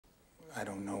I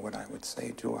don't know what I would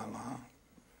say to Allah.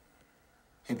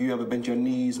 Have you ever bent your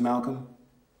knees, Malcolm?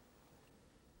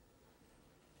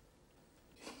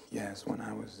 Yes, when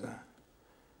I was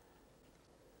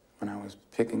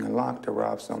picking a lock to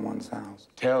rob someone's house.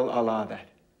 Tell Allah that.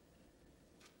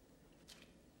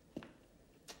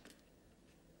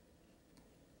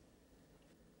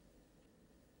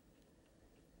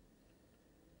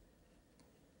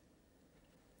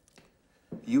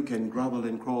 You can grovel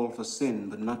and crawl for sin,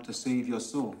 but not to save your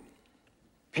soul.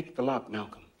 Pick the lock,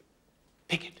 Malcolm.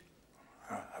 Pick it.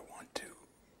 I want to.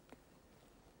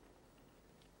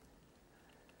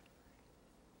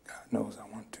 God knows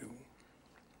I want to.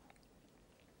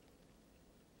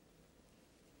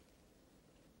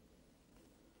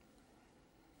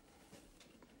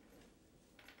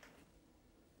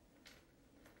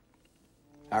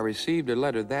 I received a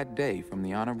letter that day from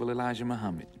the Honorable Elijah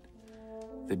Muhammad.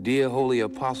 The dear holy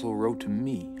apostle wrote to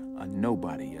me, a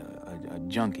nobody, a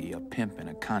junkie, a pimp, and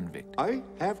a convict. I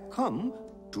have come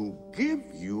to give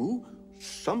you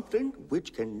something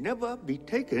which can never be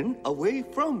taken away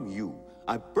from you.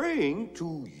 I bring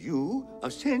to you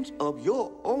a sense of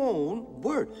your own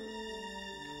worth.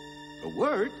 The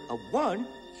worth of one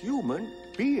human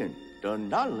being, the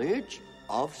knowledge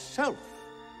of self.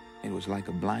 It was like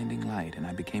a blinding light, and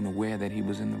I became aware that he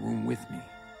was in the room with me.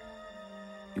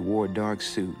 He wore a dark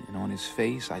suit, and on his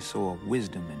face I saw a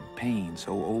wisdom and pain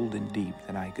so old and deep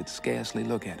that I could scarcely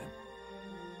look at him.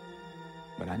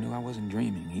 But I knew I wasn't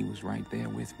dreaming. He was right there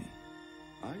with me.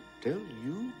 I tell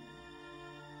you,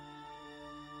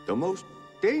 the most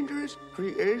dangerous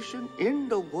creation in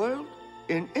the world,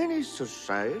 in any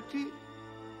society,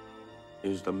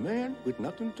 is the man with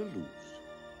nothing to lose.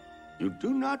 You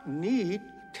do not need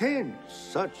 10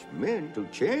 such men to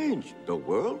change the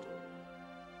world.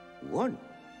 One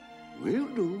will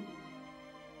do.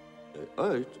 The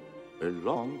earth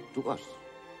belongs to us,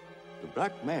 the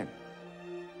black man.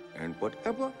 And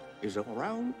whatever is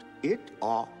around it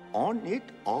or on it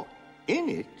or in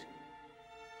it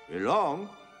belongs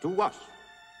to us.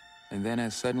 And then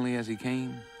as suddenly as he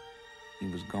came,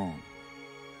 he was gone.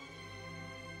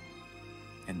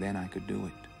 And then I could do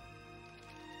it.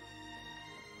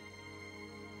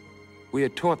 We are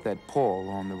taught that Paul,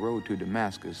 on the road to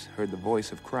Damascus, heard the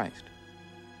voice of Christ.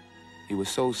 He was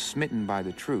so smitten by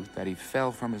the truth that he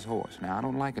fell from his horse. Now, I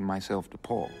don't liken myself to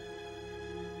Paul,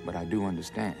 but I do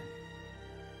understand.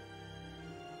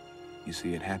 You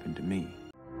see, it happened to me.